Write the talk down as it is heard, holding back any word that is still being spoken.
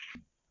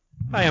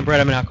Hi, I'm Brett.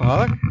 I'm an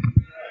alcoholic.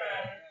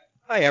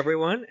 Hi,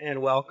 everyone, and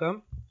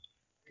welcome.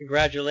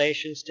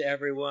 Congratulations to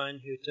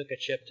everyone who took a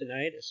chip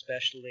tonight,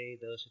 especially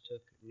those who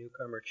took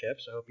newcomer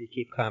chips. I hope you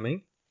keep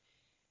coming.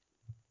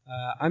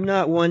 I'm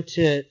not one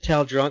to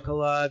tell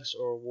drunkalogs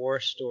or war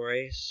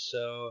stories,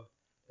 so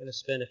I'm going to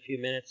spend a few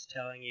minutes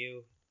telling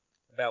you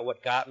about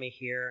what got me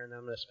here, and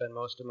I'm going to spend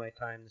most of my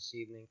time this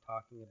evening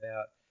talking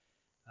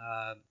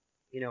about,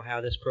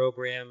 how this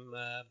program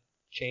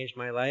changed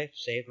my life,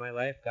 saved my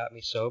life, got me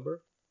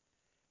sober.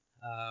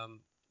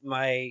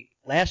 My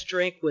last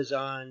drink was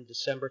on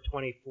December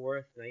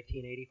 24th,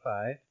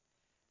 1985.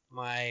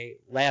 My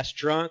last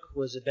drunk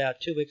was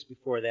about 2 weeks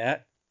before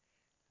that.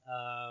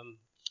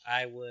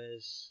 I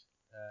was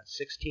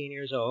 16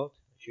 years old,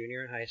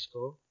 junior in high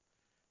school.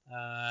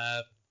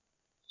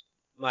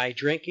 My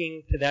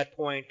drinking to that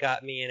point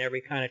got me in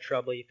every kind of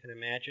trouble you can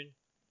imagine.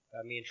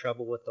 Got me in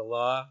trouble with the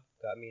law,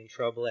 got me in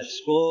trouble at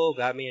school,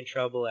 got me in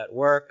trouble at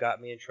work,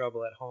 got me in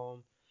trouble at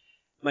home.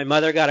 My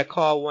mother got a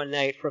call one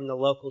night from the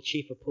local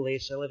chief of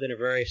police. I live in a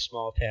very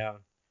small town.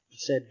 He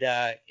said,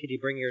 could you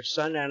bring your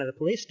son down to the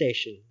police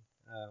station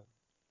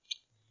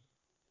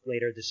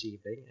later this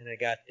evening? And I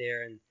got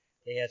there, and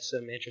they had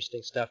some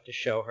interesting stuff to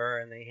show her,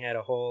 and they had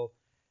a whole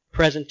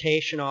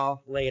presentation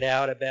all laid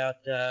out about,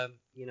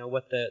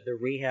 what the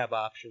rehab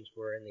options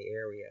were in the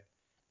area.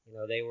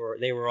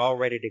 They were all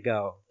ready to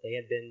go. They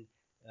had been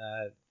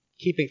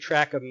keeping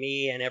track of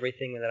me and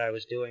everything that I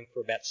was doing for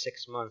about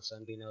 6 months,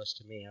 unbeknownst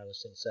to me. I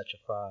was in such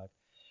a fog.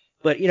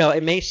 But,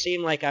 it may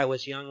seem like I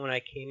was young when I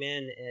came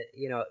in.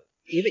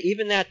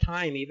 Even that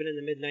time, even in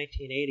the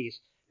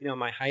mid-1980s,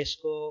 my high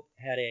school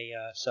had a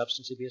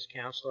substance abuse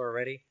counselor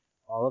already.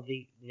 All of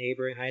the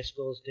neighboring high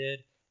schools did.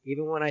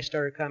 Even when I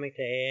started coming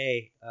to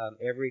AA,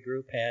 every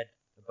group had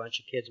a bunch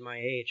of kids my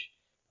age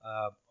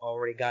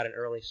already got an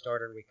early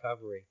start in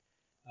recovery.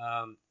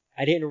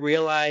 I didn't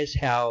realize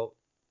how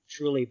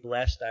truly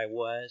blessed I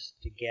was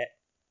to get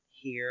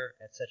here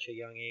at such a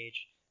young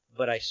age,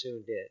 but I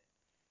soon did.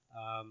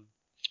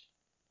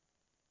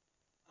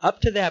 Up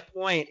to that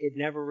point, it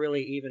never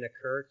really even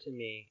occurred to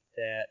me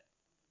that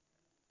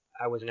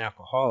I was an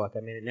alcoholic. I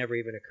mean, it never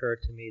even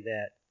occurred to me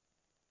that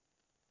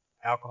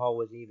alcohol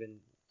was even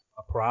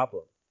a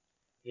problem.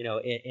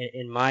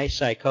 In my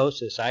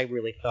psychosis, I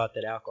really thought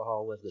that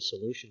alcohol was the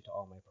solution to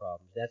all my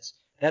problems.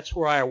 That's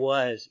where I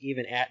was,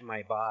 even at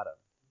my bottom.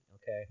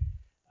 Okay.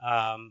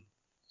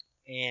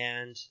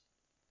 And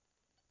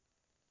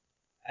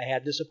I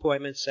had this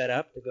appointment set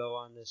up to go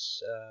on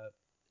this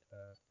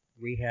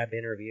rehab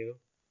interview,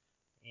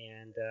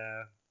 and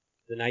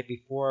the night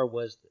before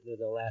was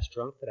the last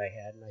drunk that I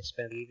had, and I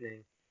spent the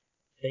evening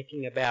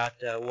thinking about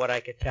what I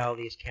could tell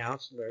these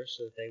counselors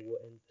so that they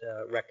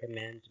wouldn't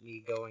recommend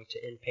me going to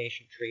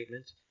inpatient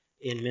treatment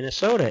in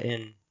Minnesota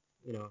in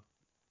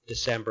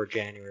December,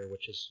 January,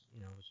 which is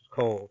it was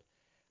cold.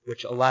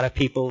 Which a lot of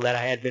people that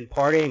I had been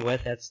partying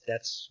with,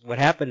 that's what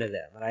happened to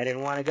them, and I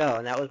didn't want to go,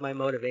 and that was my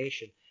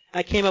motivation.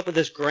 I came up with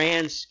this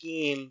grand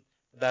scheme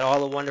about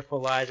all the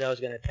wonderful lies I was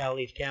going to tell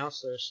these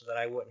counselors so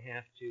that I wouldn't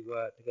have to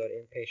go to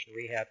inpatient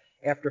rehab.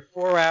 After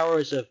 4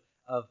 hours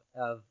of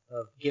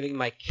giving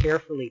my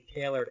carefully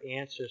tailored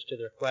answers to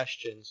their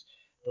questions,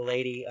 the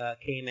lady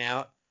came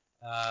out,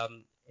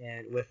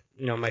 and with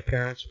my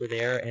parents were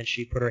there, and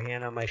she put her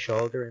hand on my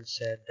shoulder and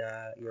said,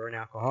 "You're an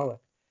alcoholic.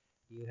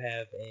 You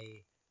have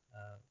a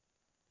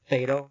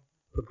fatal,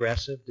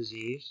 progressive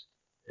disease.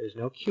 There's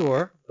no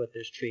cure, but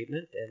there's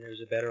treatment, and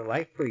there's a better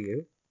life for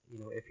you,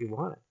 if you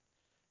want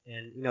it."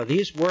 And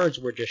these words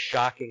were just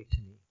shocking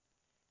to me.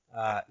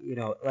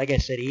 Like I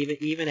said,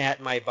 even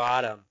at my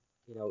bottom,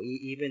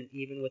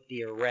 even with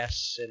the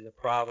arrests and the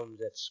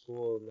problems at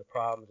school and the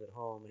problems at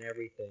home and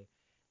everything,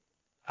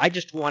 I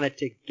just wanted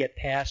to get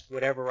past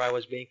whatever I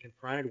was being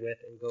confronted with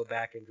and go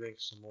back and drink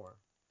some more.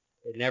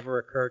 It never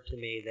occurred to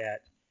me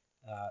that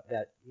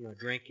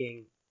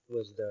drinking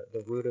was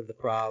the root of the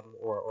problem,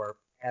 or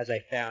as I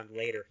found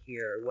later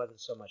here, it wasn't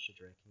so much the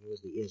drinking, it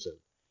was the ism.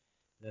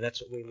 That's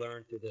what we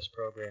learned through this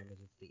program, is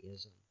it's the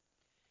ism.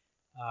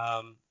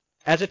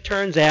 As it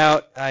turns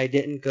out, I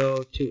didn't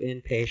go to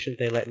inpatient.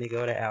 They let me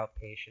go to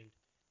outpatient.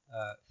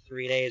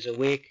 3 days a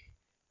week,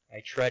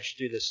 I trudged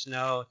through the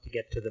snow to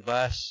get to the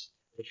bus,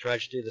 to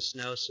trudge through the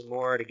snow some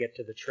more to get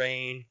to the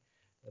train,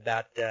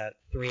 about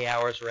 3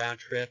 hours round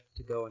trip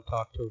to go and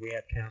talk to a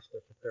rehab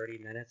counselor for 30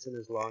 minutes, and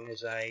as long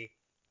as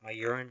my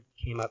urine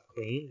came up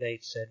clean, they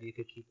said you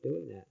could keep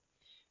doing that.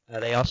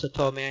 They also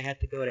told me I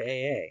had to go to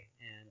AA,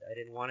 and I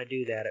didn't want to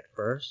do that at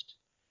first.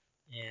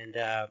 And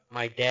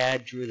my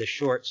dad drew the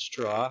short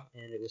straw,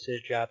 and it was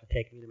his job to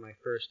take me to my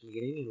first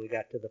meeting, and we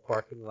got to the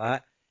parking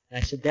lot. And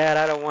I said, "Dad,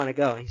 I don't want to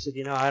go." And he said,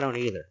 "I don't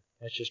either.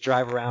 Let's just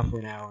drive around for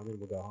an hour, and then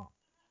we'll go home."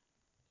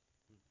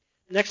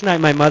 The next night,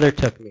 my mother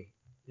took me,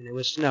 and it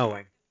was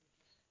snowing.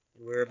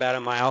 And we were about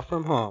a mile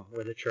from home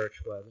where the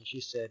church was, and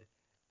she said,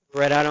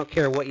 "Brett, I don't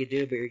care what you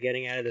do, but you're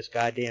getting out of this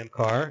goddamn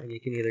car, and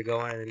you can either go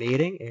on to the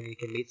meeting, and you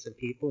can meet some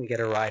people and get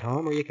a ride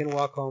home, or you can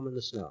walk home in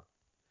the snow."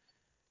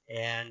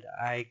 And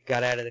I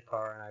got out of the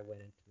car, and I went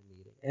into the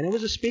meeting. And it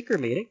was a speaker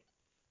meeting,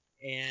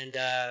 and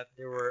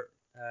there were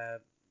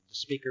The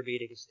speaker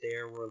meetings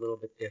there were a little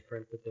bit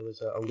different, but there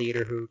was a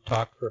leader who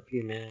talked for a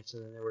few minutes,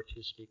 and then there were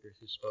two speakers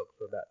who spoke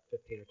for about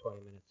 15 or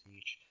 20 minutes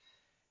each.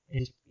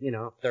 And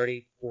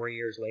 34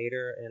 years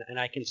later, and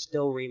I can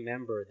still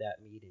remember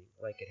that meeting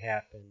like it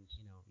happened,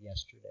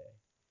 yesterday.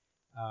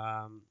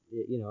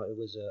 It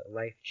was a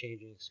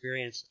life-changing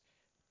experience.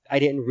 I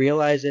didn't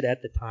realize it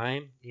at the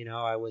time.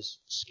 I was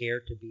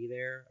scared to be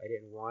there. I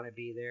didn't want to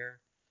be there.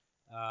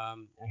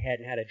 I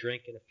hadn't had a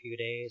drink in a few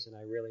days, and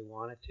I really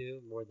wanted to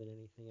more than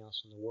anything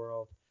else in the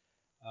world.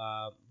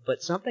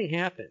 But something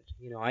happened.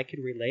 I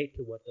could relate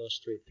to what those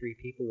three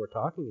people were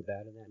talking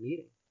about in that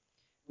meeting.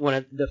 One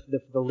of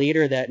the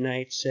leader that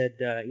night said,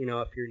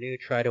 if you're new,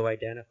 try to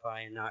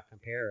identify and not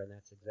compare, and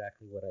that's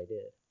exactly what I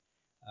did.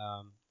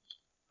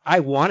 I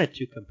wanted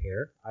to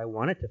compare. I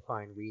wanted to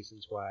find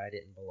reasons why I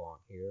didn't belong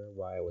here,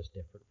 why I was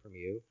different from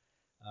you.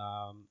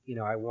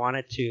 I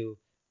wanted to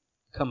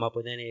come up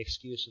with any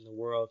excuse in the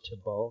world to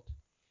bolt.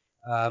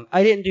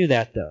 I didn't do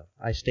that, though.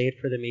 I stayed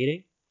for the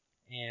meeting,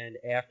 and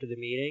after the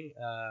meeting,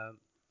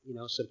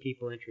 some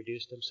people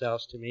introduced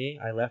themselves to me.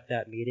 I left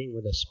that meeting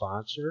with a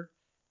sponsor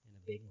and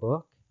a big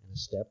book and a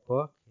step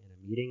book and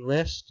a meeting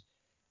list,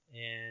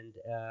 and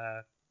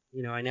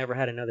I never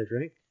had another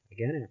drink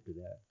again after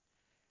that.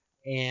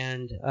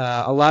 And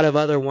a lot of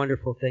other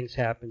wonderful things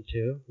happened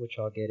too, which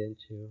I'll get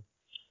into.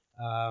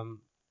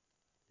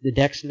 The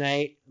next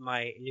night,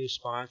 my new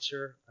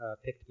sponsor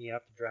picked me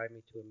up to drive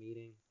me to a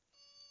meeting,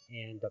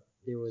 and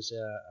there was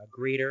a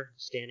greeter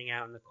standing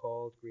out in the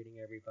cold, greeting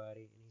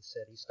everybody,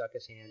 and he stuck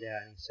his hand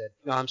out, and he said,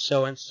 I'm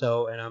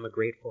so-and-so, and I'm a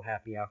grateful,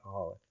 happy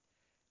alcoholic.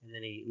 And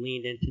then he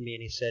leaned into me,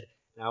 and he said,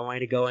 now I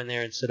want you to go in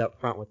there and sit up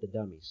front with the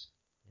dummies.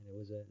 And it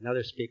was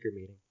another speaker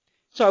meeting.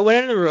 So I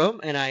went into the room,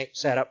 and I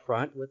sat up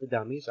front with the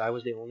dummies. I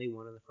was the only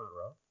one in the front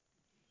row.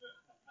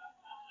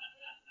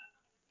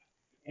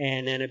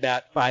 And then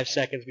about 5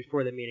 seconds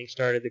before the meeting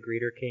started, the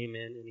greeter came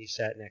in, and he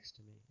sat next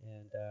to me.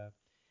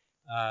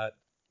 And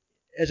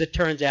as it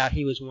turns out,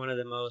 he was one of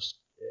the most,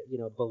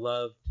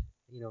 beloved,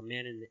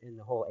 men in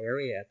the whole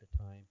area at the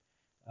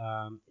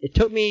time. It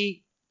took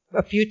me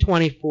a few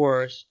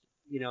 24s,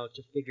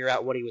 to figure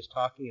out what he was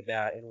talking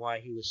about and why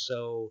he was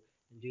so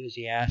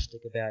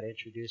enthusiastic about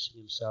introducing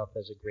himself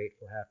as a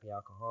grateful, happy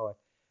alcoholic.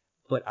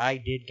 But I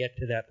did get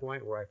to that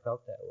point where I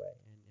felt that way,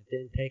 and it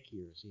didn't take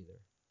years either.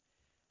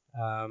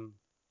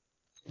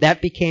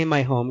 That became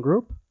my home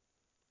group,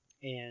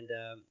 and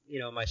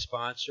my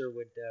sponsor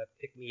would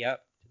pick me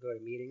up to go to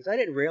meetings. I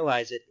didn't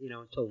realize it,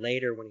 until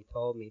later when he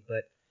told me,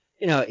 but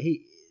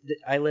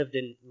I lived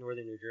in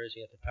northern New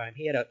Jersey at the time.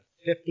 He had a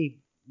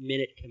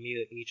 50-minute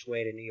commute each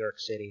way to New York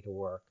City to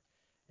work.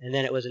 And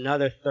then it was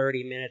another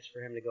 30 minutes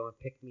for him to go and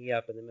pick me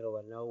up in the middle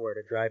of nowhere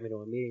to drive me to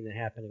a meeting that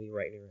happened to be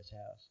right near his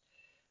house.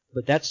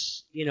 But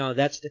that's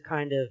the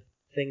kind of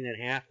thing that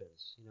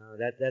happens.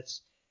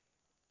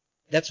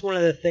 That's one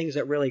of the things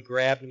that really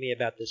grabbed me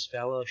about this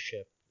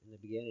fellowship in the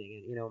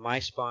beginning. And, my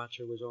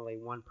sponsor was only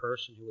one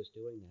person who was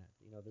doing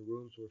that. The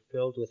rooms were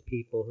filled with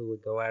people who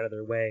would go out of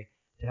their way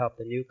to help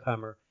the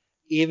newcomer,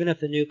 even if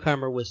the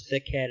newcomer was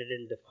thick-headed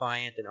and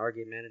defiant and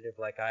argumentative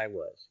like I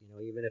was.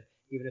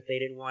 Even if they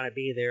didn't want to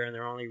be there and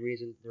their only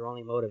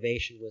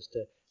motivation was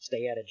to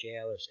stay out of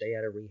jail or stay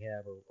out of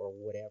rehab or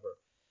whatever.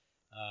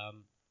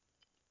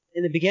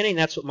 In the beginning,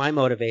 that's what my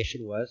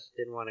motivation was.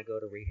 Didn't want to go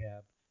to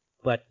rehab.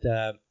 But,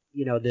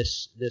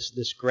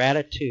 this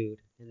gratitude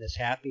and this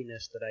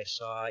happiness that I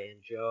saw in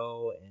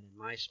Joe and in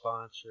my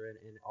sponsor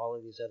and all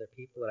of these other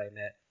people that I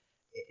met,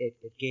 it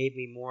gave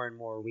me more and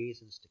more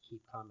reasons to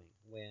keep coming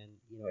when,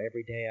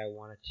 every day I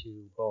wanted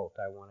to bolt,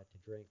 I wanted to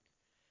drink.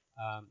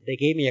 They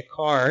gave me a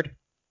card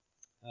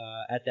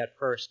at that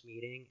first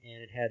meeting,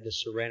 and it had the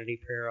Serenity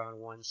Prayer on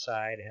one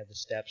side, it had the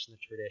steps and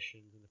the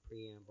traditions and the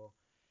preamble.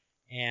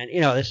 And,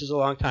 this is a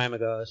long time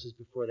ago. This is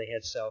before they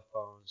had cell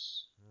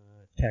phones,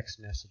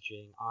 text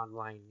messaging,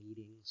 online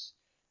meetings.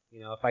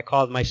 If I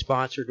called my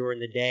sponsor during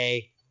the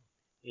day,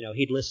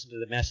 he'd listen to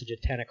the message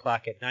at 10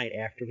 o'clock at night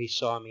after he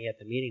saw me at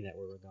the meeting that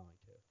we were going to.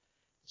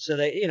 So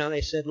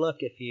they said, look,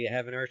 if you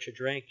have an urge to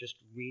drink, just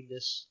read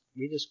this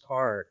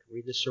card,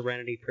 read the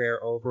Serenity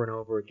Prayer over and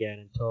over again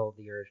until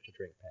the urge to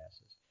drink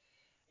passes.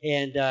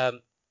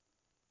 And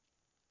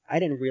I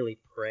didn't really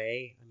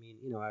pray. I mean,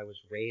 I was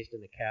raised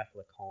in a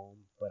Catholic home,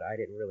 but I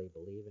didn't really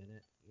believe in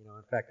it.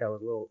 In fact, I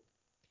was a little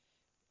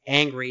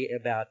angry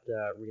about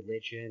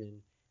religion,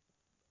 and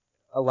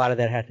a lot of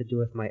that had to do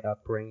with my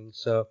upbringing.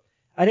 So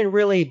I didn't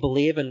really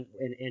believe in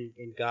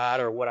God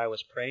or what I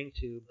was praying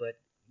to, but,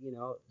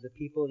 the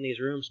people in these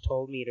rooms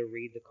told me to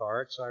read the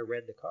card, so I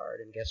read the card,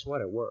 and guess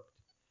what? It worked.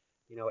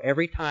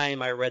 Every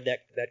time I read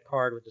that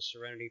card with the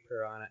Serenity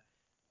Prayer on it,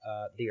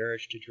 the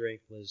urge to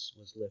drink was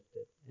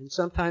lifted. And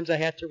sometimes I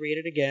had to read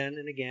it again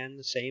and again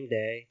the same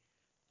day.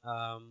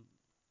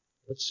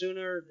 But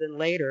sooner than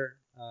later,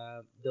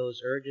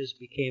 those urges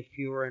became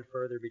fewer and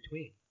further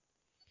between.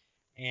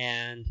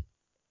 And,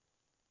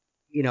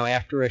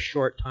 after a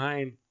short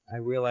time, I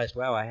realized,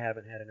 wow, I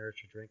haven't had an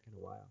urge to drink in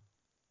a while.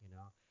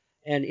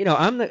 And,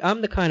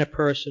 I'm the kind of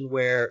person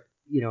where,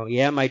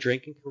 my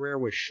drinking career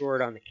was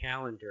short on the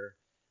calendar,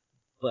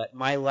 But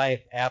my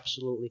life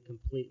absolutely,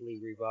 completely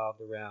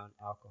revolved around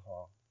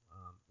alcohol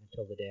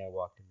until the day I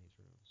walked in these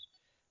rooms.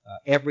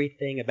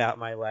 Everything about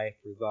my life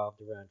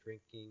revolved around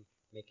drinking,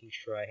 making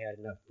sure I had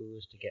enough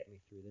booze to get me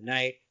through the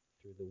night,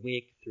 through the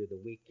week, through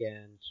the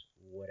weekend,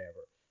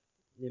 whatever.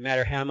 No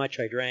matter how much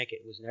I drank,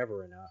 it was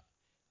never enough.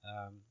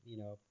 You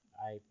know,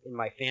 in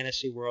my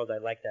fantasy world, I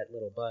liked that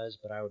little buzz,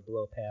 but I would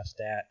blow past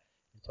that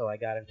until I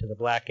got into the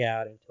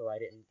blackout, until I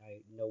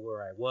know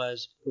where I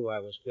was, who I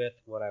was with,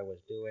 what I was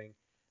doing.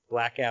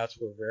 Blackouts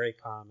were very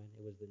common.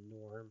 It was the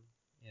norm,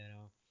 you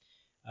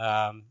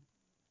know.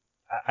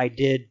 I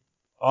did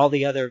all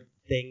the other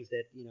things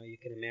that you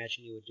can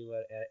imagine you would do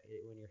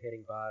when you're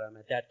hitting bottom.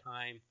 At that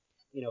time,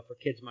 for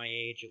kids my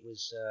age, it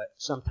was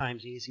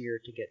sometimes easier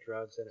to get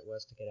drugs than it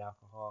was to get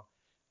alcohol.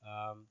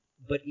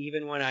 But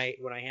even when I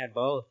had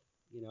both,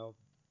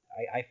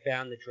 I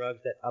found the drugs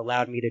that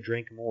allowed me to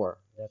drink more.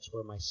 That's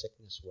where my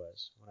sickness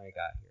was when I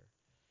got here.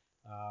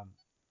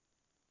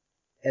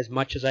 As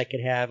much as I could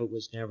have, it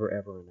was never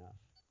ever enough.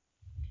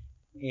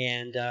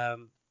 And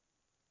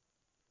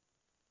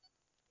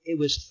it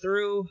was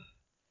through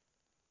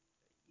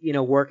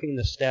working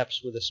the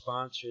steps with a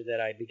sponsor that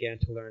I began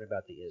to learn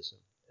about the ism.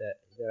 That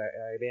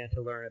I began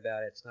to learn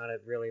about it's not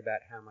really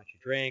about how much you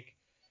drink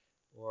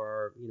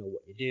or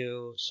what you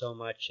do, so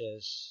much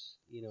as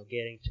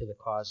getting to the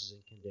causes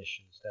and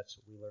conditions. That's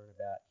what we learn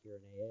about here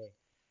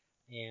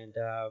in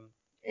AA.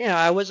 And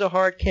I was a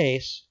hard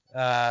case,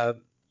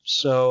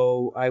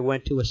 so I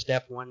went to a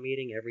step 1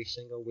 meeting every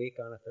single week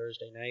on a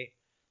Thursday night.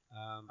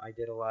 I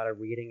did a lot of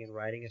reading and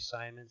writing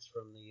assignments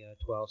from the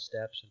 12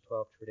 steps and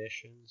 12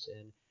 traditions,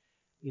 and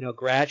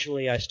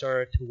gradually I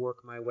started to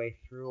work my way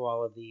through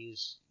all of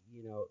these,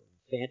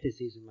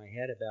 fantasies in my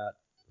head about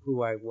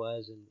who I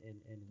was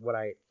and what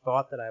I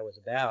thought that I was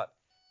about,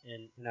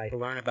 and I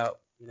learned about,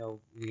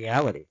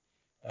 reality.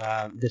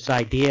 This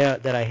idea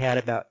that I had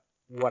about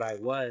what I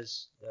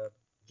was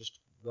just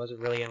wasn't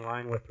really in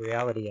line with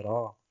reality at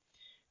all.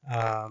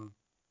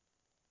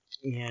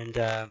 And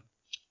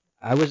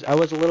I was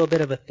a little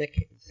bit of a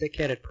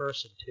thick-headed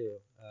person too.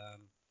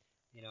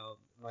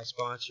 My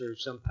sponsor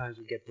sometimes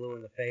would get blue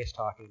in the face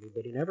talking to me,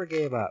 but he never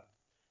gave up.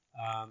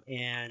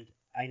 And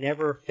I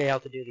never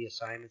failed to do the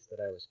assignments that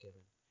I was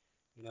given.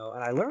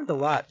 And I learned a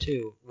lot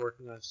too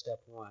working on step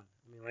 1.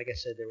 I mean, like I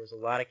said, there was a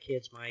lot of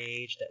kids my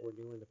age that were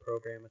doing the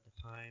program at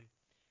the time.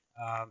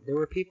 There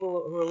were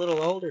people who were a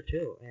little older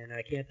too, and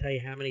I can't tell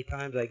you how many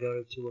times I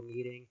go to a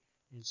meeting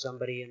and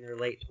somebody in their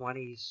late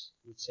 20s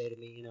would say to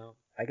me,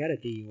 I got a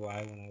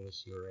DUI when I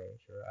was your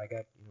age, or I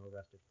got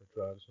arrested for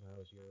drugs when I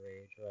was your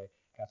age, or I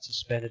got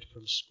suspended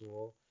from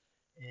school,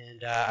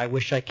 and I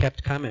wish I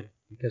kept coming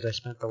because I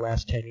spent the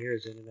last 10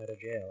 years in and out of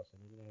jails,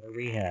 and in and out of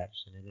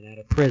rehabs, and in and out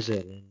of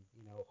prison, and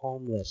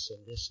homeless,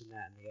 and this and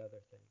that and the other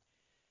thing.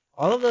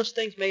 All of those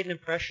things made an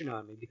impression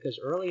on me because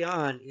early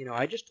on,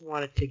 I just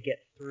wanted to get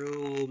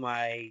through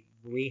my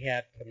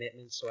rehab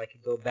commitments so I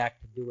could go back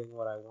to doing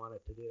what I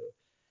wanted to do.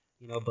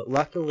 But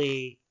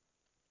luckily,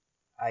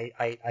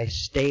 I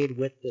stayed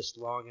with this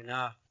long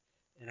enough,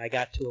 and I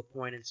got to a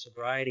point in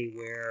sobriety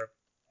where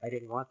I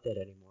didn't want that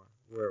anymore.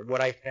 Where what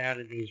I found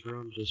in these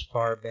rooms was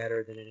far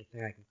better than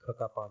anything I can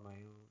cook up on my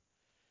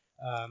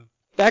own.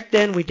 Back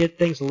then, we did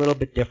things a little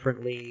bit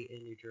differently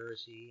in New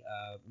Jersey.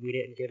 We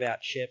didn't give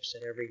out chips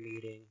at every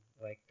meeting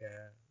like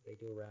they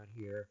do around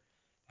here.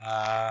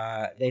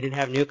 They didn't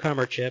have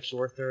newcomer chips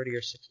or 30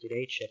 or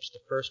 60-day chips. The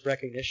first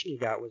recognition you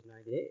got was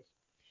 90 days.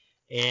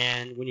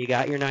 And when you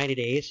got your 90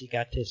 days, you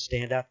got to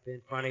stand up in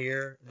front of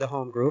the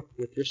home group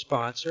with your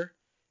sponsor,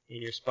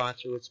 and your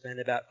sponsor would spend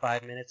about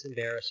 5 minutes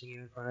embarrassing you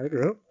in front of the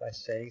group by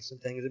saying some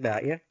things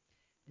about you,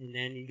 and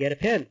then you get a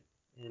pin.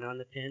 And on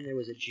the pin, there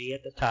was a G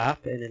at the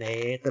top and an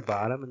A at the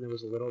bottom, and there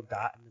was a little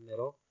dot in the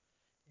middle.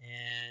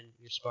 And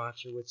your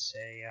sponsor would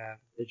say,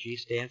 the G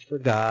stands for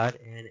God,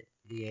 and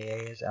the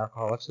AA is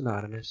Alcoholics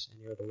Anonymous, and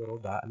you're the little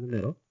dot in the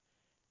middle.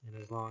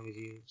 And as long as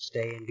you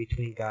stay in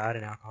between God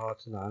and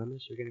Alcoholics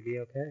Anonymous, you're going to be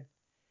okay.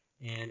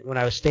 And when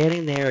I was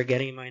standing there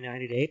getting my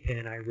 90-day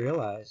pin, I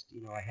realized,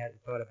 I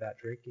hadn't thought about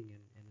drinking in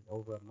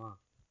over a month,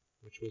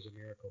 which was a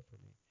miracle for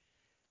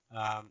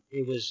me.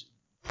 It was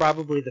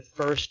probably the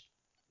first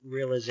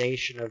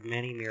realization of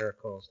many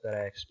miracles that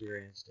I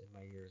experienced in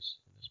my years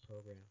in this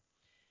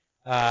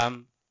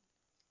program.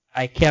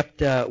 I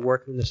kept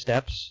working the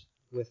steps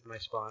with my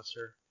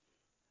sponsor.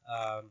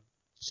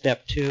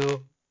 Step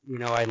 2,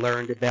 I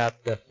learned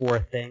about the 4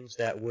 things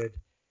that would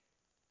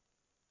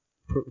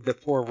the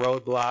 4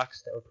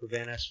 roadblocks that would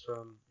prevent us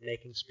from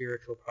making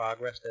spiritual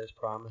progress that is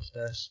promised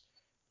us.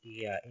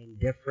 The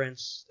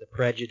indifference, the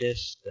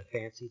prejudice, the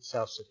fancied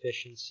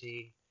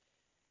self-sufficiency.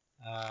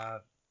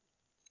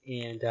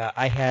 And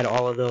I had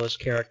all of those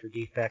character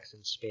defects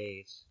in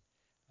spades.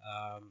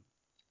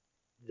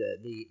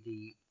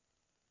 The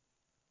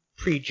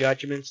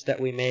prejudgments that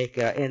we make,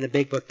 in the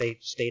big book they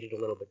state it a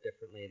little bit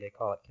differently. They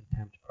call it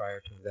contempt prior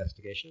to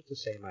investigation. It's the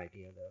same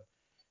idea,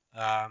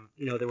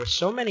 though. There were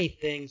so many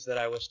things that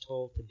I was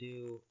told to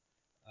do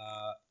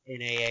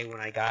in AA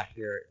when I got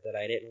here that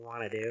I didn't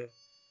want to do,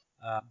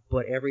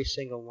 but every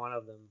single one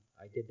of them,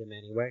 I did them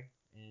anyway.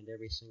 and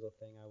every single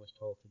thing I was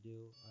told to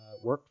do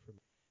worked for me.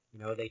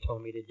 They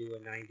told me to do a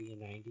 90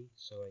 and 90,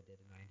 so I did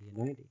a 90 and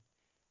 90.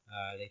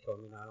 They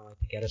told me not only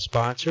to get a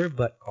sponsor,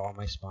 but call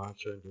my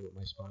sponsor and do what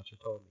my sponsor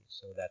told me.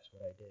 So that's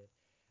what I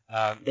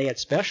did. They had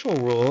special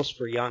rules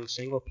for young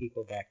single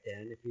people back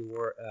then. If you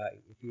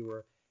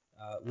were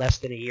less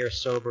than a year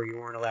sober, you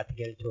weren't allowed to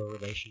get into a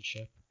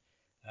relationship.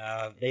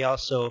 They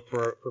also,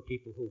 for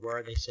people who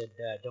were, they said,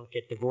 don't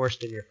get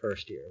divorced in your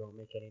first year. Don't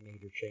make any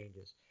major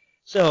changes.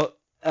 So,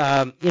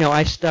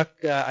 I stuck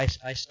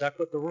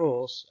with the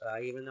rules,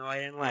 even though I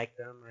didn't like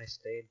them.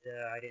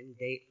 I didn't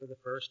date for the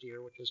first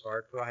year, which was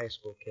hard for a high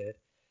school kid.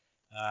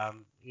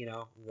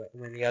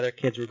 When the other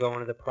kids were going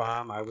to the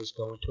prom, I was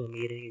going to a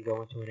meeting and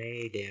going to an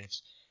AA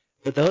dance.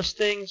 But those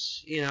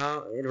things,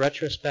 in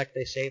retrospect,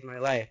 they saved my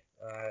life.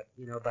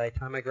 By the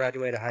time I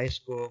graduated high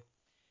school,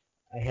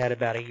 I had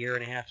about a year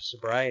and a half of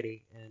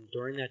sobriety, and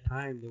during that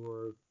time, there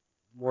were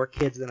more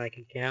kids than I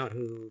can count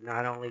who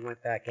not only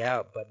went back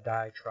out but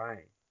died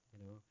trying.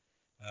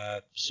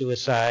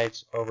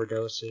 Suicides,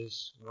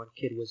 overdoses. One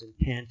kid was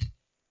intent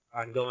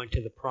on going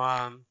to the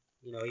prom,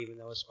 even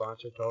though his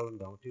sponsor told him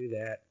don't do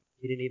that.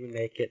 He didn't even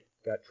make it.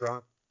 Got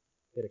drunk,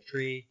 hit a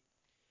tree.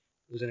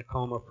 Was in a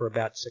coma for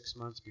about 6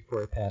 months before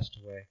he passed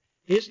away.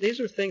 These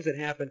are things that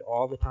happened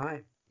all the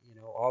time.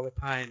 All the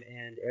time,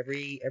 and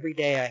every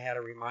day I had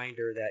a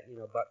reminder that,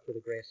 but for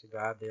the grace of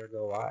God, there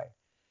go I.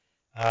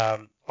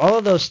 All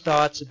of those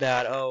thoughts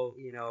about, I'm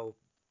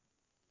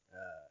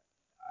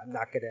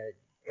not going to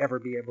ever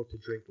be able to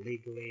drink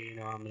legally,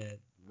 I'm going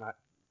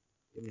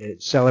to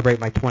celebrate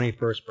my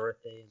 21st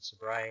birthday in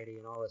sobriety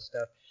and all this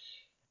stuff,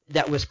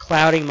 that was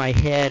clouding my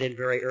head in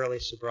very early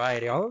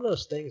sobriety. All of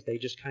those things, they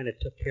just kind of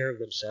took care of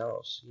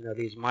themselves.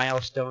 These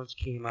milestones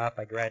came up.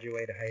 I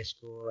graduated high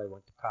school. I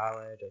went to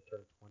college. I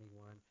turned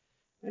 21.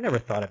 I never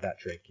thought about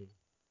drinking.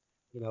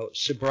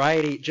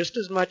 Sobriety, just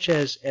as much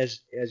as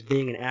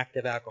being an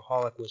active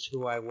alcoholic was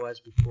who I was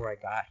before I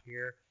got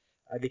here,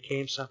 I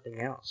became something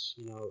else.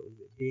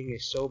 Being a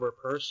sober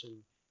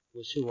person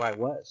was who I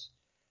was.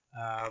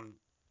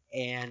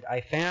 And I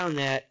found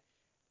that,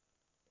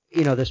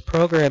 this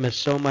program is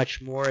so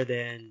much more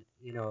than,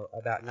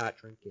 about not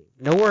drinking.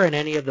 Nowhere in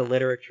any of the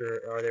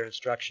literature are there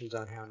instructions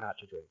on how not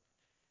to drink.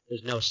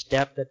 There's no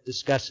step that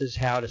discusses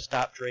how to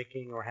stop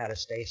drinking or how to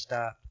stay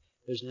stopped.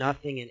 There's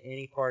nothing in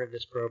any part of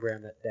this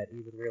program that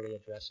even really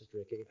addresses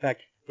drinking. In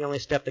fact, the only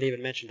step that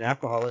even mentions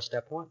alcohol is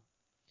step 1.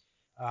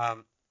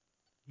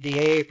 The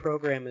AA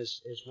program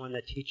is one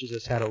that teaches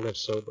us how to live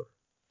sober.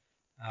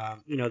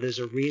 There's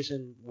a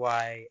reason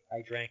why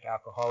I drank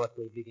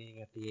alcoholically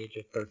beginning at the age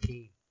of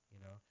 13.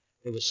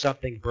 There was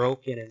something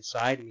broken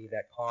inside me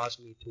that caused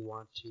me to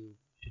want to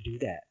do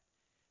that.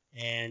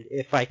 And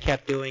if I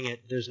kept doing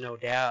it, there's no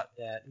doubt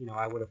that,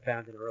 I would have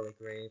found an early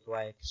grave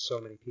like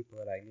so many people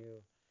that I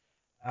knew.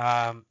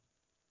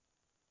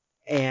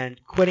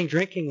 And quitting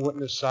drinking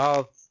wouldn't have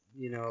solved,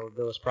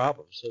 those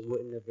problems. It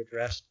wouldn't have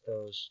addressed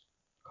those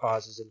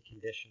causes and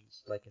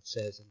conditions like it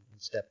says in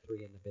step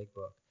 3 in the big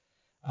book.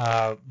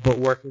 But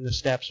working the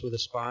steps with a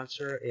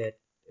sponsor, it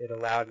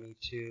allowed me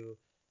to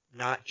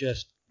not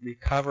just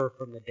recover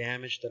from the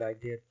damage that I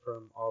did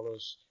from all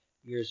those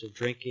years of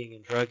drinking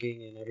and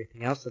drugging and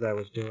everything else that I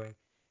was doing,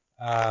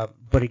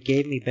 but it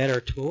gave me better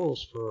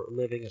tools for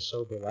living a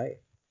sober life,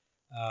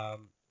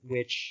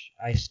 which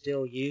I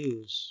still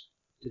use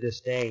to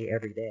this day,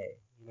 every day.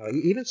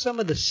 Even some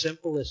of the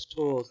simplest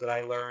tools that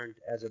I learned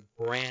as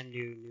a brand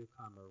new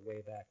newcomer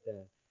way back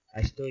then,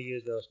 I still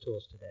use those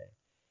tools today.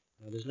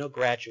 There's no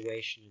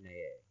graduation in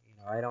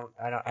AA.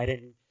 I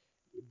didn't,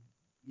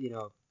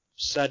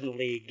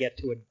 suddenly get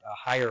to a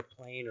higher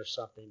plane or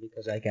something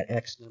because I got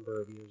X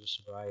number of years of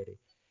sobriety.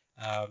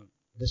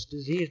 This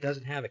disease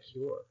doesn't have a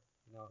cure.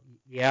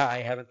 Yeah,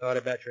 I haven't thought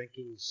about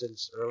drinking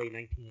since early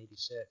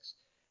 1986.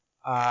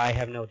 I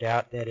have no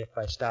doubt that if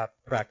I stopped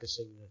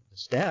practicing the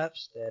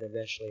steps, that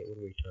eventually it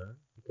would return,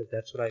 because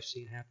that's what I've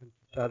seen happen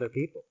to other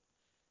people.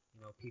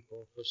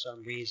 People, for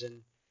some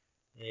reason,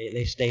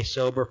 they stay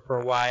sober for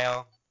a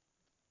while.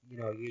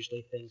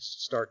 Usually things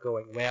start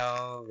going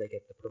well. They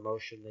get the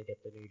promotion, they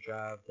get the new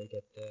job, they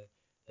get the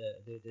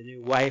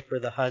new wife or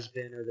the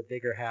husband or the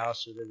bigger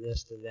house or the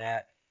this or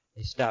that.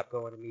 They stop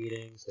going to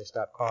meetings. They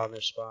stop calling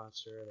their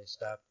sponsor. They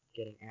stop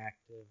getting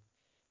active.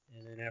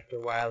 And then after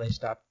a while, they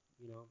stop,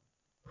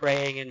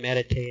 praying and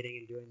meditating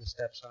and doing the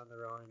steps on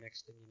their own. And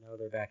next thing you know,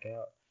 they're back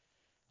out.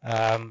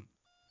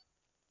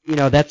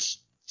 That's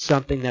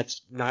something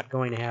that's not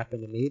going to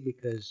happen to me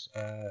because,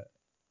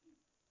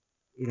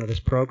 this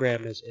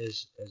program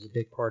is a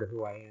big part of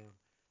who I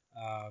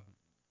am.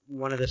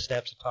 One of the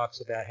steps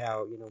talks about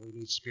how, we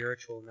need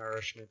spiritual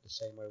nourishment the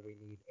same way we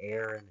need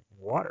air and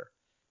water.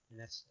 And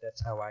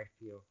that's how I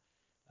feel.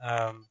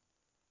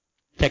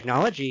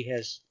 Technology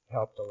has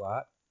helped a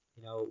lot.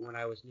 When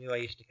I was new, I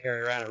used to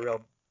carry around a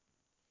real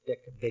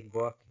thick, big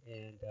book,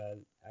 and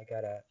I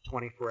got a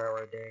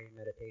 24-hour-a-day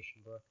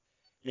meditation book.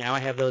 Now I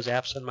have those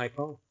apps on my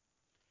phone.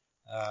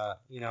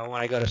 When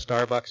I go to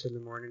Starbucks in the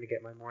morning to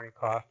get my morning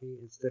coffee,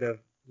 instead of,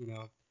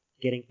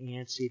 getting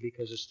antsy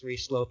because there's 3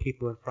 slow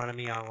people in front of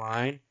me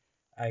online,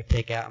 I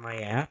take out my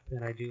app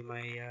and I do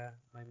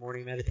my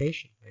morning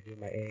meditation. I do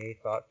my AA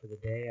thought for the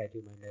day. I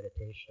do my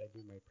meditation. I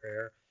do my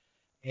prayer,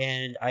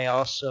 and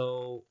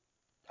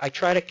I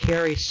try to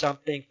carry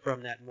something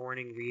from that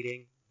morning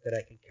reading that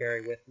I can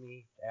carry with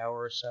me, an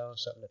hour or so,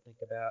 something to think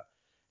about,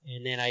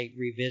 and then I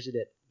revisit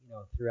it,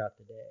 throughout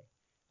the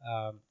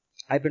day.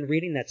 I've been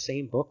reading that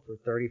same book for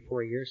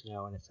 34 years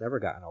now, and it's never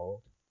gotten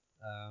old.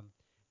 Um,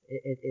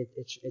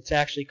 it's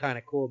actually kind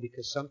of cool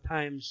because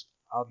sometimes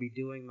I'll be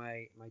doing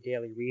my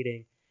daily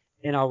reading,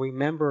 and I'll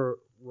remember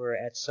where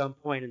at some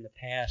point in the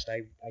past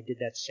I did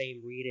that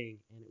same reading,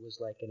 and it was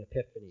like an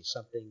epiphany,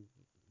 something,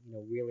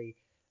 really,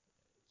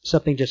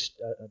 something just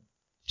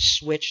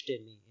switched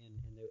in me,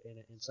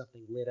 and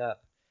something lit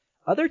up.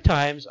 Other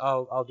times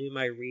I'll do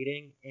my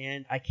reading,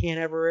 and I can't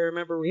ever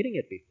remember reading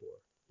it before,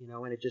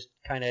 and it just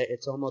kind of,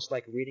 it's almost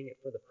like reading it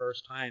for the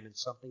first time, and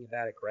something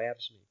about it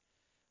grabs me.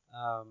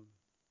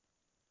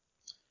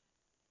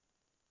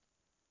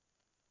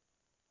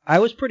 I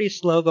was pretty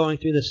slow going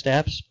through the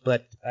steps,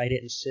 but I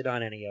didn't sit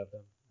on any of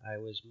them. I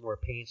was more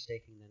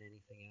painstaking than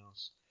anything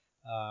else.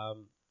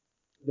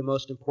 The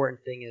most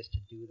important thing is to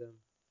do them.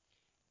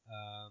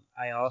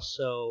 I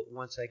also,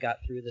 once I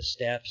got through the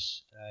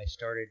steps, I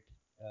started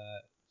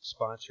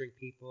sponsoring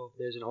people.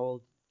 There's an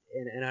old,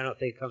 and I don't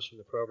think it comes from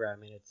the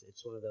program, and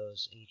it's one of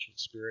those ancient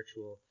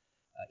spiritual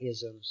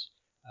isms.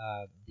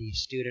 The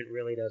student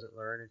really doesn't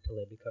learn until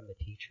they become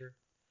the teacher.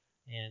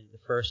 And the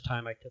first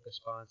time I took a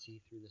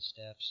sponsee through the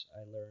steps,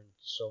 I learned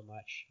so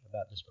much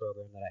about this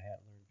program that I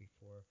hadn't learned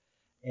before.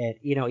 And,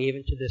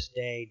 even to this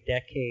day,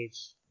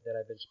 decades that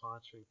I've been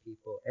sponsoring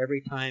people,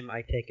 every time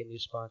I take a new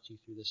sponsee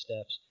through the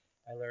steps,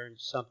 I learned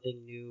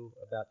something new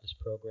about this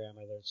program.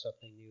 I learned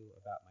something new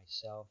about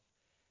myself,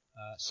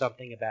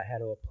 something about how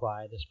to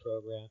apply this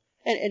program.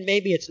 And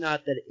maybe it's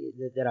not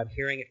that I'm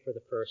hearing it for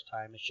the first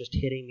time. It's just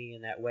hitting me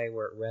in that way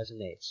where it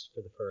resonates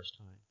for the first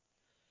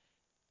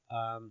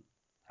time.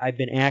 I've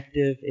been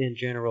active in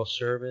general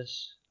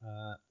service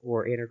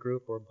or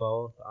intergroup or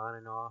both, on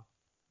and off,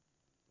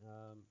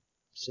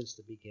 since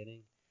the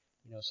beginning.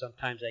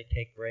 Sometimes I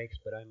take breaks,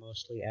 but I'm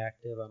mostly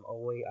active.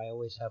 I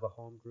always have a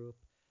home group.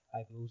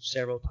 I've moved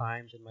several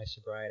times in my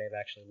sobriety. I've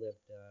actually lived.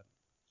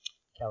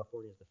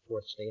 California is the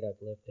fourth state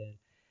I've lived in.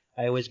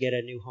 I always get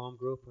a new home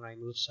group when I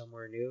move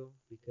somewhere new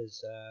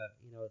because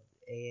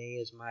AA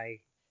is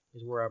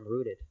where I'm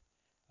rooted.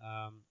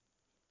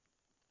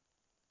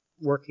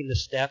 Working the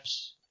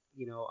steps,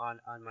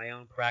 on my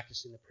own,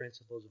 practicing the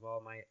principles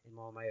in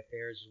all my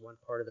affairs is one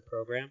part of the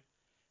program.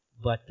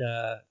 But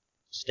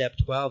step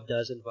 12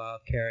 does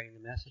involve carrying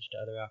the message to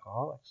other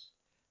alcoholics,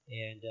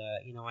 and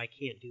I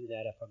can't do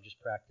that if I'm just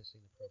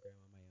practicing the program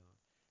on my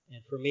own.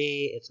 And for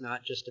me, it's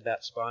not just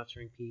about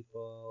sponsoring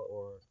people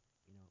or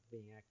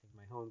being active in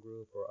my home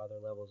group or other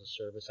levels of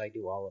service. I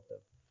do all of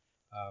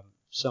them.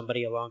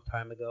 Somebody a long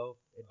time ago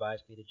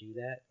advised me to do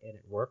that, and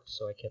it worked,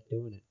 so I kept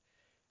doing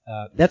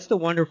it. That's the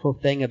wonderful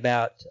thing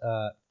about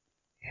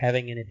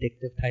having an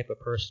addictive type of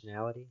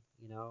personality.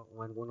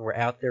 When we're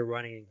out there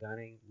running and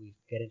gunning, we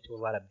get into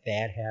a lot of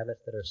bad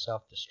habits that are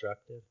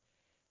self-destructive.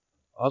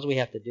 All we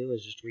have to do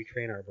is just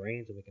retrain our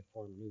brains, and we can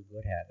form new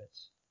good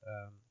habits.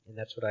 And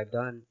that's what I've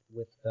done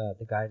with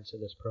the guidance of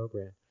this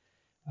program.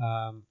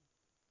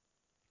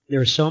 There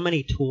are so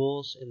many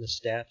tools in the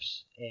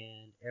steps,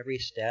 and every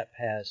step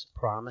has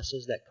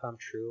promises that come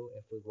true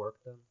if we work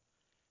them.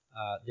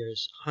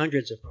 There's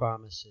hundreds of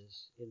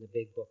promises in the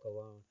big book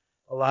alone.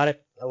 A lot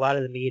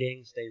of the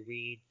meetings, they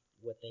read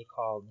what they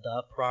call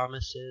the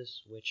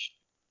promises, which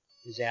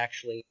is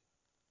actually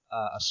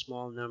a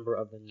small number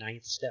of the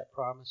ninth step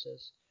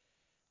promises.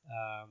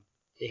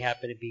 They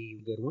happen to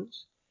be good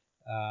ones.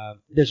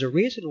 There's a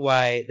reason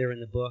why they're in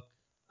the book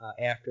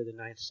after the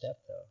ninth step,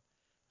 though,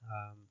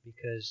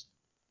 because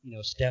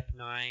step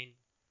 9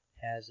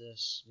 has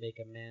us make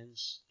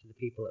amends to the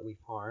people that we've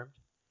harmed.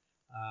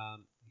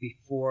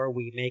 Before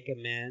we make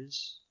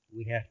amends,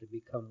 we have to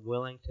become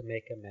willing to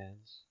make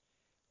amends.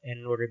 And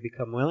in order to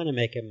become willing to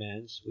make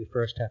amends, we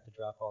first have to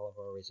drop all of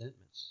our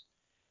resentments.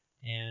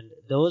 And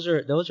those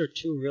are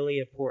two really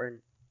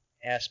important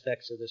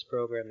aspects of this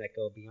program that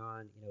go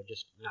beyond,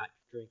 just not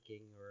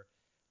drinking or,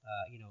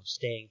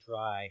 staying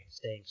dry,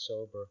 staying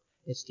sober.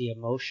 It's the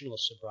emotional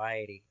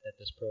sobriety that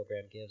this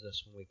program gives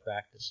us when we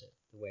practice it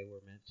the way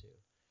we're meant to.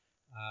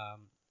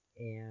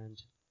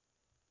 And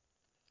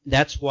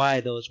that's why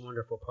those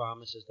wonderful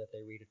promises that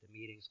they read at the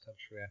meetings come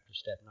true after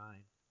step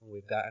 9. When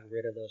we've gotten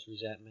rid of those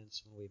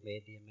resentments, when we've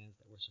made the amends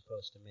that we're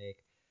supposed to make,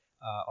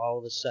 all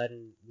of a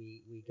sudden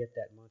we get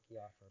that monkey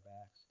off our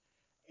backs.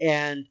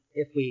 And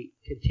if we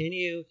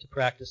continue to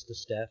practice the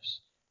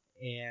steps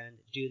and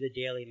do the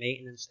daily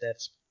maintenance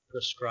that's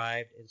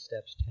prescribed in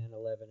steps 10,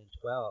 11, and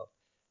 12,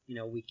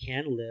 we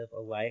can live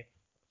a life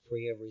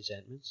free of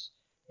resentments,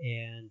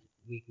 and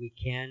we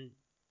can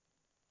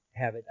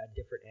have a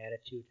different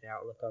attitude and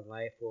outlook on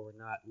life where we're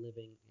not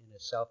living in a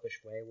selfish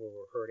way where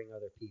we're hurting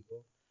other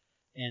people.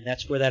 And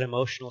that's where that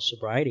emotional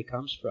sobriety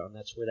comes from.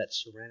 That's where that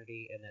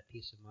serenity and that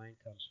peace of mind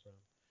comes from.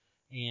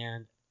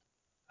 And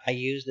I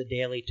use the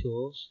daily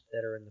tools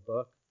that are in the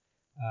book.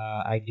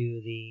 I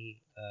do the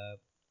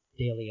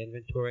daily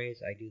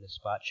inventories. I do the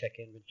spot check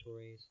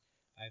inventories.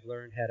 I've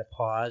learned how to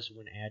pause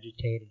when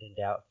agitated and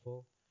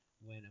doubtful,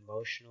 when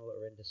emotional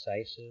or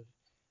indecisive.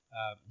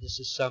 This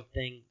is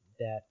something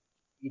that,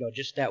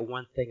 just that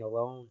one thing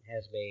alone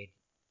has made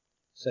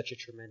such a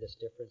tremendous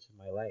difference in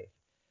my life.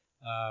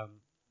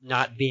 Um,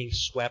 Not being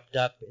swept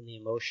up in the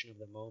emotion of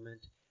the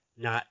moment,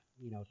 not,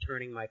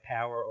 turning my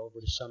power over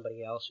to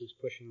somebody else who's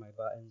pushing my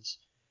buttons.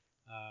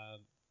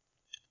 Um,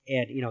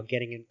 and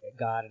getting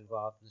God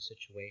involved in the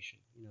situation,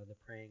 the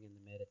praying and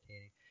the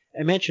meditating.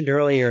 I mentioned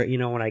earlier,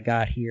 when I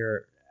got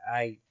here,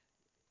 I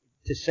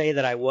to say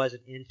that I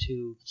wasn't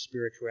into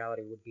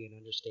spirituality would be an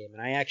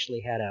understatement. I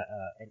actually had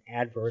an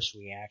adverse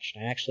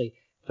reaction. I actually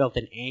felt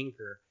an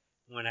anger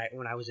when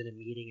I was in a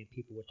meeting and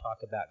people would talk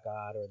about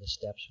God or the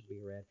steps would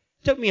be read.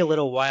 It took me a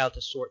little while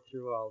to sort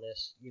through all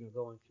this,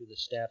 going through the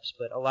steps,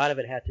 but a lot of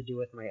it had to do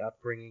with my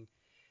upbringing.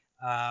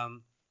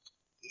 Um,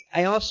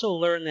 I also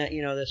learned that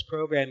this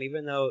program,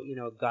 even though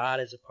God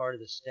is a part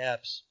of the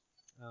steps,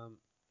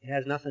 it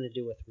has nothing to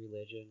do with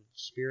religion.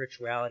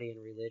 Spirituality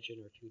and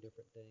religion are two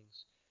different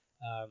things.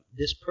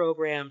 This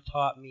program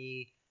taught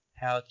me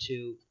how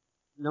to,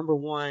 number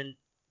one,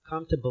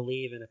 come to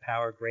believe in a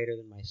power greater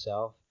than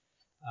myself,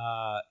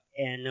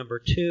 and number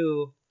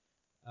two,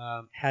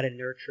 how to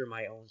nurture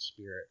my own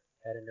spirit,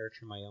 how to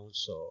nurture my own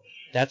soul.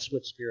 That's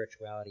what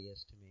spirituality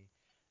is to me.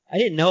 I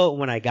didn't know it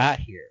when I got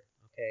here.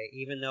 Okay,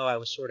 even though I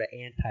was sort of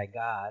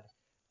anti-God,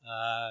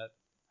 uh,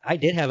 I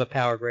did have a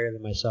power greater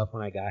than myself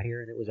when I got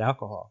here, and it was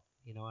alcohol.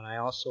 And I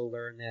also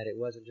learned that it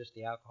wasn't just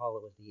the alcohol;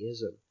 it was the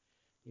ism.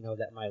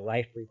 That my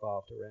life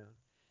revolved around.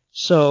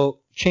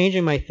 So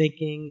changing my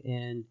thinking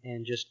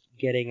and just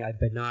getting a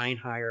benign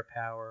higher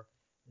power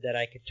that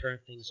I could turn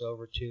things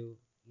over to,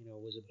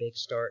 was a big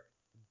start,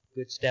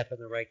 good step in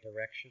the right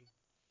direction.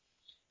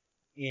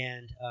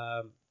 And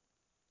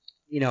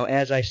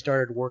as I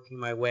started working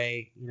my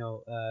way,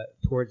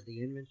 towards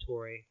the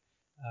inventory,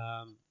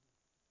 um,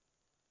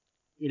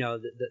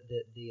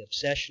 the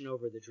obsession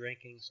over the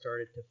drinking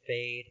started to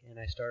fade, and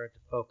I started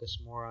to focus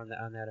more on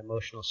that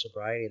emotional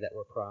sobriety that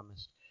we're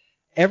promised.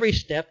 Every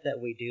step that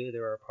we do,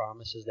 there are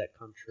promises that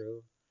come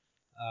true.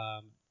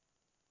 Um,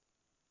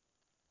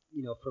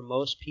 for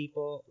most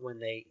people, when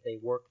they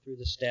work through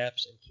the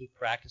steps and keep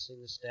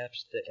practicing the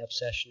steps, the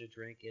obsession to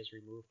drink is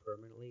removed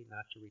permanently,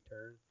 not to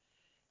return.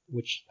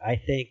 Which I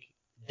think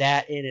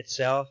that in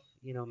itself,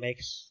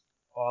 makes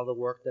all the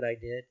work that I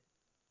did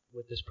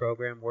with this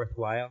program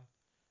worthwhile.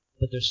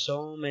 But there's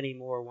so many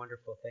more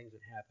wonderful things that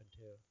happen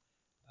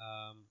too.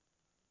 Um,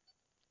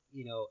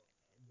 you know,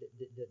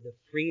 the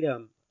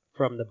freedom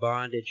from the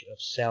bondage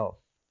of self.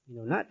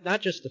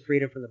 Not just the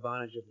freedom from the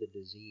bondage of the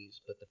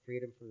disease, but the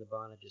freedom from the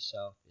bondage of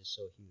self is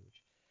so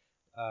huge.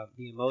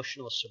 The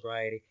emotional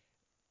sobriety.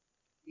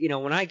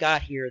 When I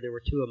got here, there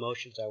were two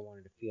emotions I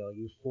wanted to feel: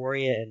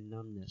 euphoria and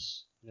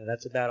numbness.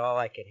 That's about all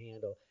I could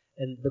handle.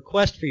 And the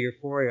quest for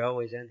euphoria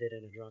always ended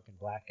in a drunken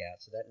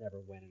blackout, so that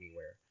never went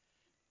anywhere.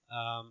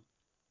 Um,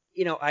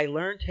 I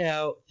learned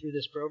how through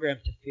this program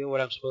to feel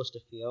what I'm supposed to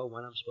feel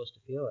when I'm supposed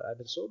to feel it. I've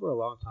been sober a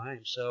long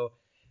time, so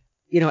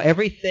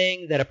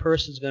everything that a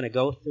person's going to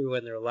go through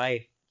in their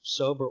life,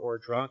 sober or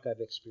drunk,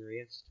 I've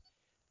experienced.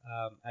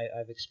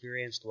 I've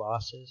experienced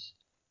losses.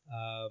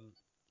 Um,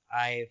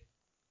 I've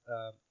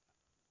uh,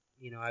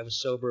 I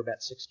was sober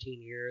about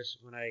 16 years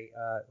when I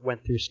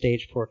went through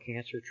stage 4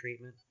 cancer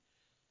treatment.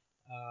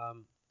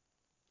 Um,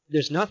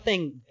 there's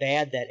nothing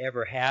bad that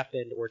ever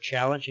happened or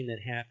challenging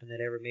that happened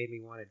that ever made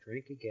me want to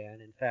drink again.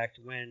 In fact,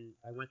 when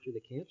I went through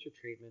the cancer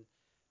treatment,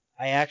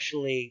 I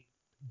actually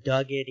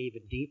dug in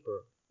even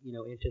deeper,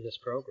 into this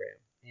program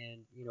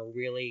and,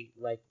 really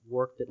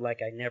worked it like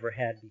I never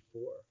had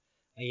before.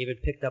 I even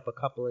picked up a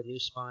couple of new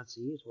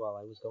sponsees while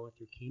I was going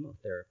through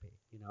chemotherapy.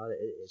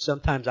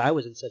 Sometimes I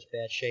was in such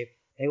bad shape,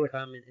 they would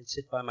come and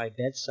sit by my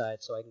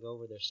bedside so I can go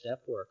over their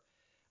step work.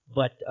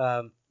 But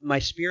my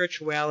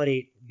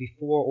spirituality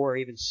before or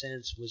even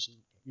since was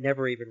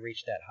never even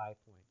reached that high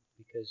point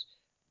because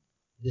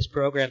this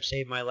program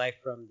saved my life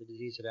from the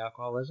disease of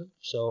alcoholism,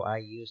 so I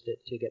used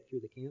it to get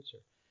through the cancer.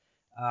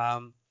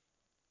 Um,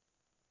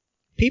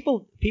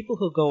 people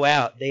who go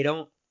out, they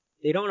don't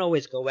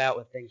always go out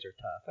when things are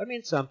tough. I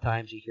mean,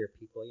 sometimes you hear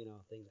people,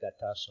 things got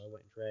tough, so I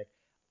went and drank.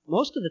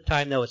 Most of the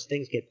time, though, it's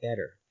things get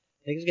better.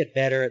 Things get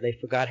better. They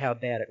forgot how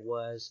bad it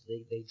was.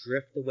 They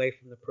drift away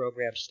from the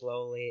program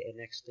slowly, and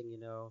next thing you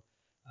know,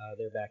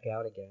 they're back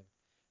out again.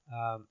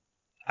 Um,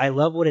 I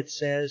love what it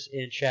says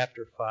in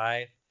chapter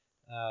 5,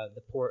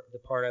 the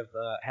part of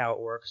how it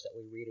works that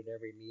we read at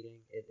every meeting.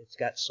 It's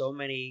got so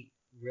many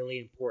really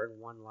important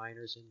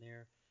one-liners in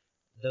there.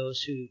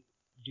 Those who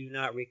do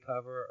not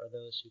recover are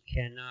those who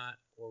cannot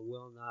or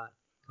will not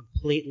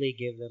completely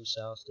give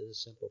themselves to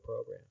this simple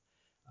program.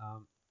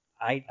 Um,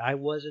 I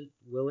wasn't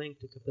willing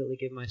to completely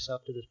give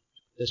myself to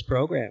this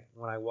program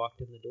when I walked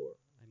in the door.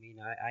 I mean,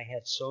 I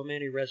had so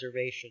many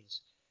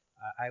reservations.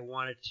 I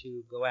wanted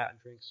to go out and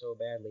drink so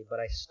badly, but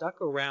I stuck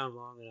around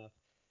long enough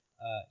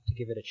to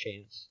give it a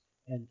chance.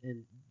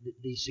 And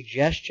the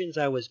suggestions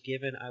I was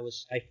given,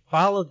 I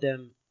followed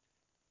them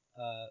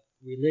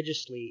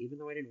religiously, even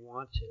though I didn't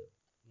want to.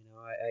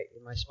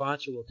 My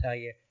sponsor will tell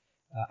you,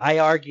 I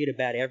argued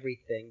about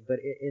everything, but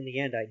in the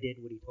end, I did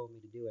what he told me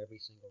to do every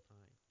single time.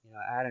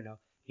 I don't know.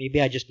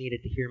 Maybe I just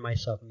needed to hear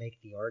myself make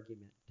the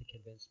argument to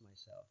convince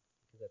myself,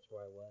 because that's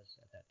where I was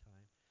at that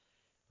time.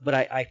 But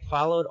I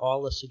followed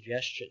all the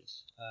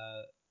suggestions.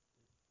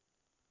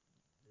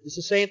 It's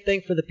the same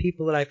thing for the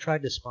people that I've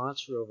tried to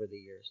sponsor over the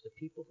years. The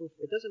people who,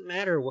 it doesn't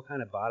matter what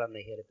kind of bottom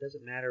they hit. It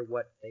doesn't matter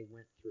what they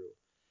went through.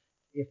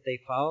 If they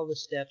follow the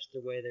steps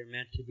the way they're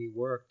meant to be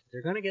worked,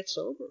 they're going to get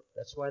sober.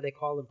 That's why they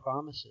call them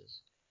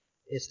promises.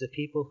 It's the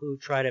people who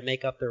try to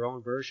make up their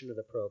own version of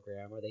the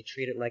program, or they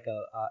treat it like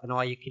an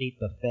all-you-can-eat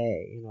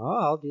buffet. Oh,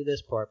 I'll do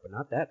this part, but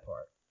not that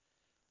part.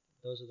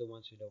 Those are the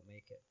ones who don't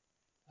make it.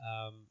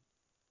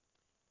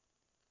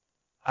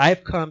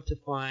 I've come to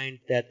find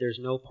that there's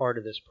no part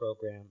of this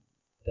program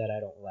that I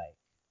don't like.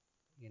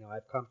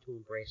 I've come to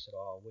embrace it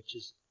all, which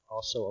is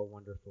also a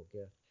wonderful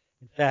gift.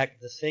 In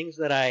fact, the things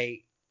that I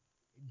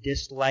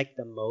disliked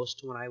the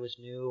most when I was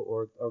new,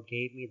 or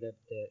gave me the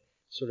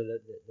sort of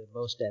the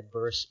most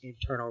adverse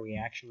internal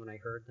reaction when I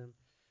heard them,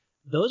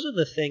 those are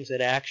the things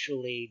that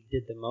actually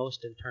did the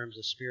most in terms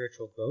of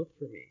spiritual growth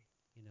for me.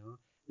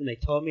 When they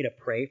told me to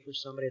pray for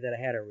somebody that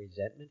I had a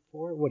resentment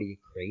for, what are you,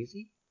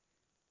 crazy?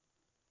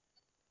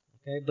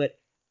 Okay, but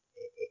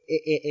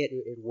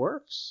it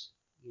works.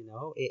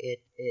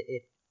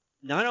 It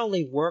not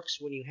only works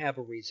when you have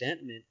a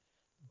resentment,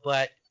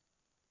 but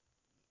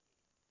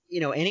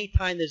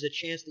anytime there's a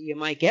chance that you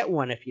might get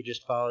one if you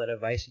just follow that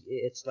advice,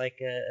 it's like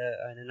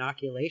an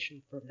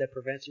inoculation that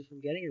prevents you from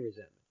getting a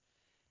resentment.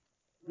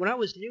 When I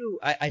was new,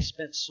 I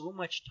spent so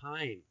much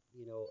time,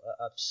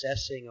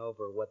 obsessing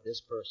over what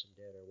this person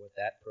did, or what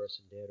that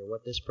person did, or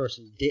what this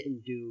person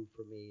didn't do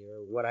for me,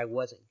 or what I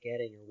wasn't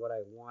getting, or what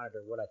I wanted,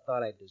 or what I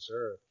thought I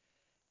deserved.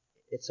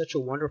 It's such a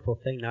wonderful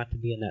thing not to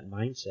be in that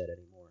mindset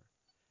anymore.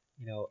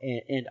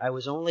 And I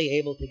was only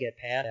able to get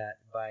past that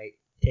by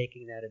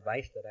taking that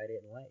advice that I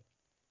didn't like.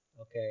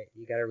 Okay,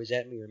 you got a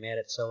resentment, you're mad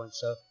at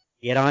so-and-so,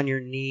 get on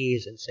your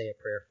knees and say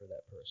a prayer for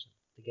that person.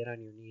 To get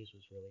on your knees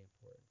was really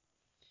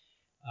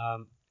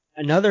important.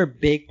 Another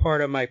big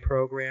part of my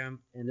program,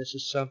 and this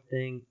is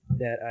something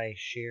that I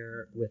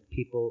share with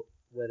people,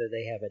 whether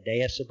they have a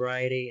day of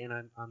sobriety and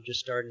I'm just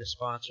starting to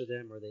sponsor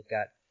them, or they've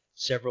got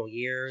several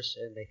years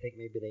and they think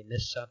maybe they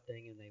missed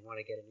something and they want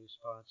to get a new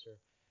sponsor,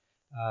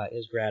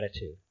 is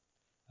gratitude.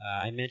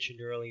 I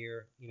mentioned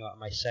earlier, at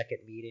my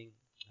second meeting,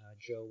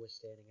 Joe was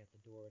standing at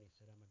the door and he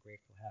said, I'm a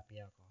grateful, happy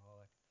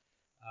alcoholic.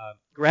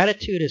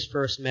 Gratitude is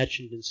first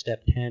mentioned in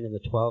step 10 in the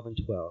 12 and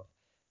 12,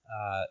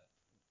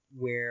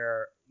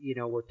 where,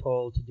 we're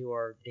told to do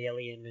our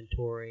daily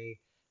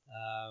inventory.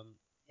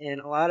 And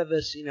a lot of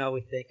us,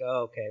 we think,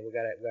 oh, okay, we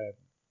gotta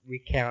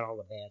recount all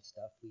the bad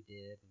stuff we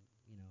did, and,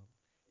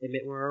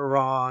 admit we were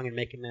wrong and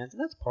make amends.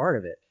 And that's part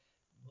of it.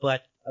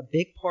 But a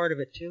big part of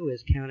it, too,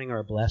 is counting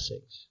our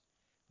blessings.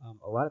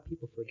 A lot of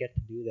people forget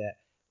to do that.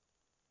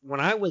 When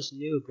I was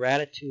new,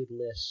 gratitude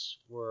lists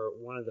were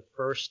one of the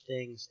first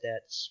things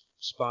that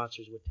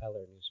sponsors would tell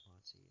their new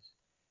sponsees.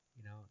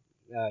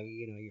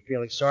 You're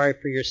feeling sorry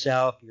for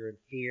yourself, you're in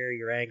fear,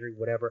 you're angry,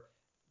 whatever.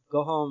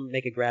 Go home,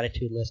 make a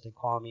gratitude list, and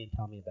call me and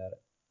tell me about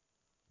it.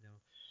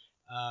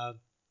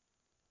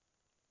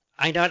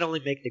 I not only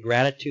make the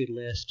gratitude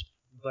list,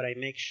 but I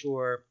make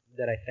sure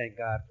that I thank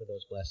God for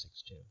those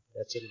blessings too.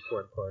 That's an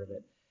important part of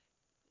it.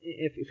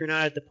 If you're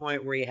not at the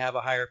point where you have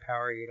a higher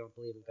power, you don't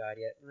believe in God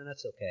yet, then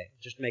that's okay.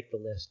 Just make the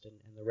list, and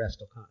the rest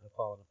will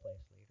fall into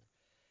place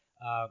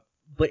later.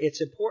 But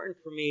it's important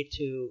for me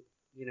to,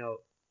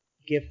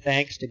 give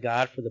thanks to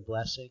God for the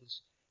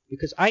blessings,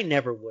 because I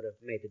never would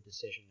have made the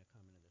decision to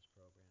come into this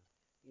program.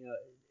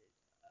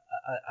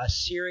 A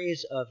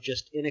series of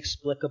just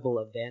inexplicable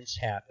events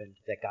happened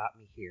that got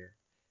me here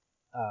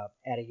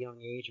at a young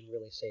age and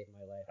really saved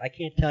my life. I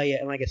can't tell you,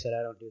 and like I said,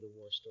 I don't do the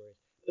war stories,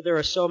 but there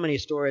are so many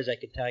stories I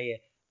could tell you.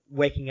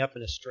 Waking up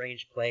in a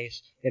strange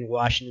place in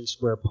Washington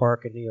Square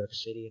Park in New York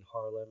City, in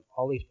Harlem,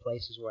 all these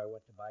places where I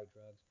went to buy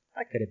drugs.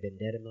 I could have been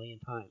dead a million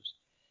times.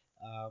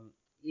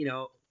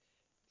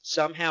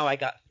 Somehow I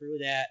got through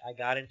that. I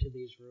got into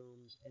these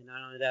rooms, and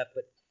not only that,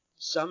 but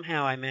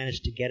somehow I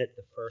managed to get it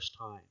the first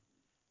time.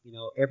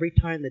 Every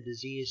time the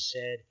disease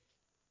said,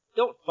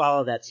 don't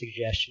follow that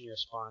suggestion your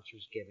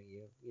sponsor's giving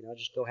you.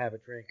 Just go have a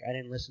drink. I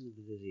didn't listen to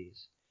the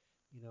disease.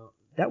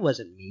 That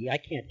wasn't me. I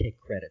can't take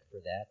credit for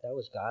that. That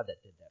was God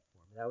that did that for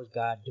me. That was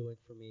God doing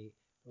for me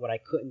what I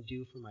couldn't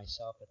do for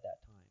myself at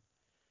that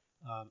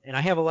time. And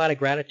I have a lot of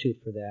gratitude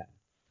for that.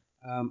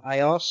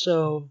 I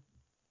also,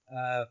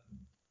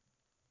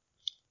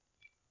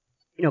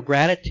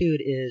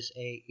 gratitude is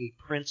a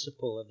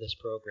principle of this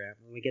program.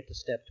 When we get to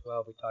step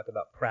 12, we talk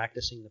about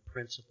practicing the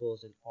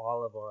principles in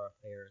all of our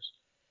affairs.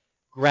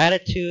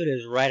 Gratitude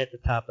is right at the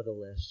top of the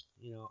list.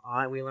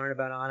 We learn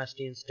about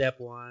honesty in step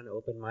 1,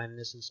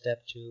 open-mindedness in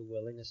step 2,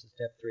 willingness in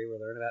step 3. We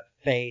learn about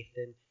faith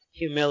and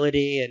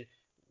humility. And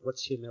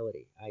what's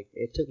humility?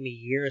 It took me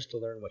years to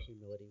learn what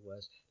humility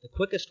was. The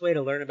quickest way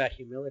to learn about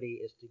humility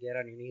is to get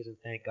on your knees and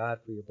thank God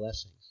for your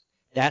blessings.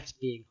 That's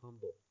being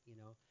humble,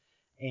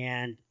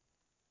 And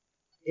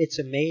it's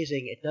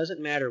amazing. It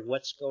doesn't matter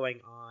what's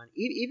going on,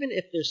 even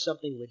if there's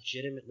something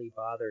legitimately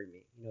bothering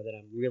me, that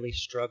I'm really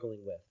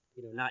struggling with,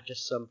 not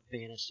just some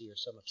fantasy or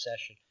some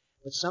obsession,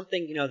 but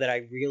something, that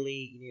I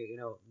really,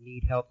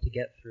 need help to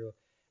get through.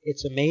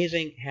 It's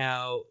amazing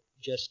how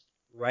just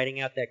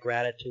writing out that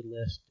gratitude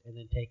list and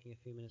then taking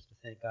a few minutes to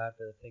thank God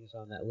for the things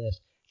on that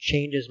list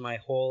changes my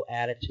whole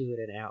attitude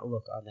and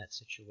outlook on that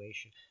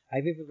situation.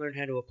 I've even learned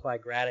how to apply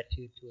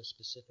gratitude to a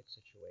specific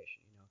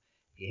situation.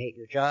 If you hate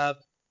your job,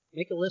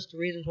 make a list of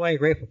reasons why you're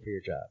grateful for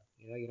your job.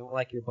 You don't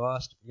like your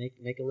boss,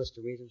 make a list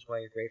of reasons why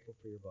you're grateful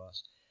for your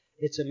boss.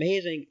 It's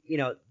amazing,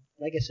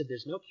 like I said,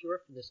 there's no cure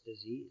for this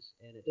disease,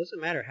 and it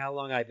doesn't matter how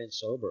long I've been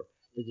sober.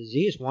 The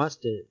disease wants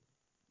to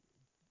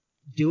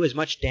do as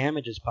much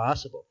damage as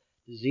possible.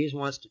 The disease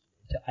wants to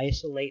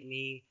isolate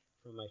me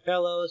from my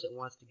fellows. It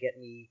wants to get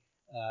me,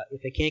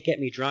 if it can't get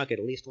me drunk, it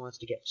at least wants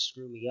to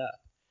screw me up.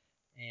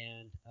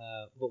 And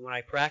but when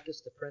I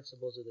practice the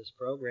principles of this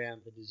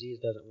program, the disease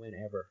doesn't win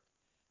ever.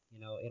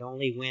 It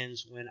only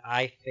wins when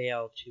I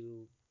fail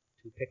to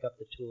pick up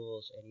the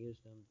tools and use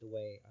them the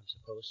way I'm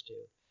supposed to.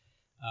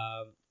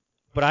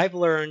 But I've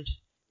learned,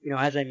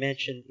 as I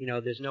mentioned,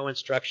 there's no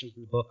instructions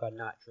in the book on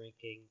not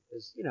drinking.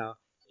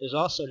 There's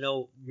also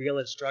no real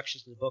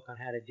instructions in the book on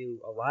how to do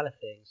a lot of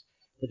things,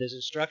 but there's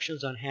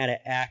instructions on how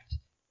to act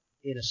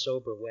in a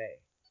sober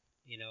way.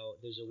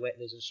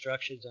 There's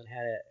instructions on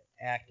how to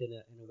act in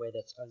a way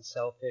that's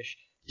unselfish.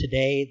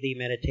 Today, the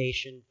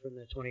meditation from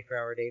the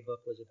 24-Hour Day book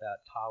was about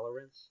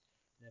tolerance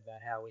and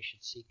about how we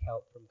should seek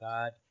help from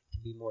God to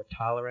be more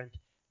tolerant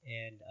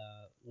and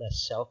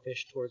less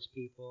selfish towards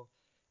people.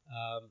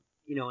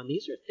 And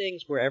these are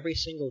things where every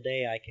single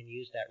day I can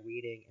use that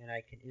reading and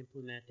I can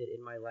implement it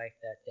in my life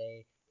that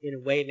day in a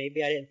way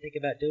maybe I didn't think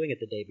about doing it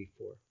the day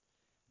before.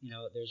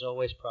 There's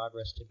always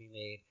progress to be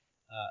made.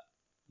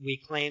 We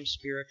claim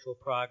spiritual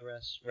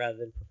progress rather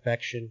than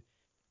perfection.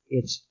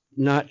 It's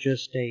not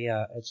just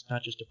a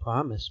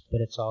promise,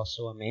 but it's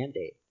also a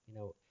mandate.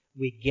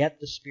 We get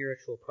the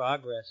spiritual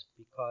progress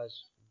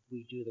because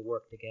we do the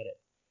work to get it.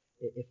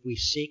 If we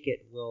seek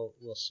it, we'll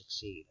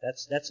succeed.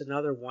 That's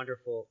another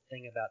wonderful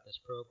thing about this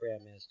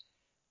program is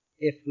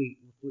if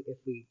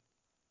we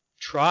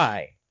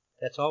try,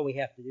 that's all we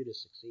have to do to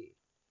succeed.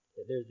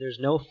 There's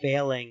no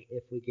failing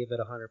if we give it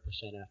 100%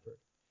 effort.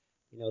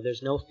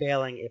 There's no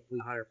failing if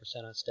we 100%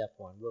 on step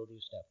 1. We'll do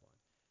step 1.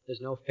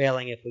 There's no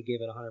failing if we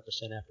give it 100%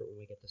 effort when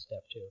we get to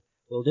step 2.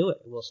 We'll do it.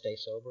 We'll stay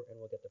sober, and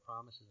we'll get the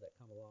promises that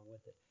come along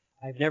with it.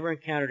 I've never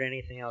encountered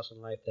anything else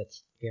in life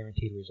that's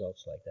guaranteed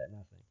results like that.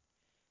 Nothing.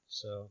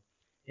 So,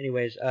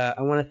 anyways,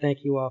 I want to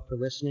thank you all for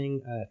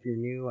listening. If you're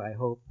new, I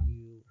hope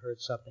you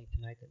heard something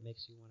tonight that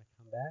makes you want to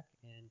come back,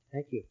 and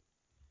thank you.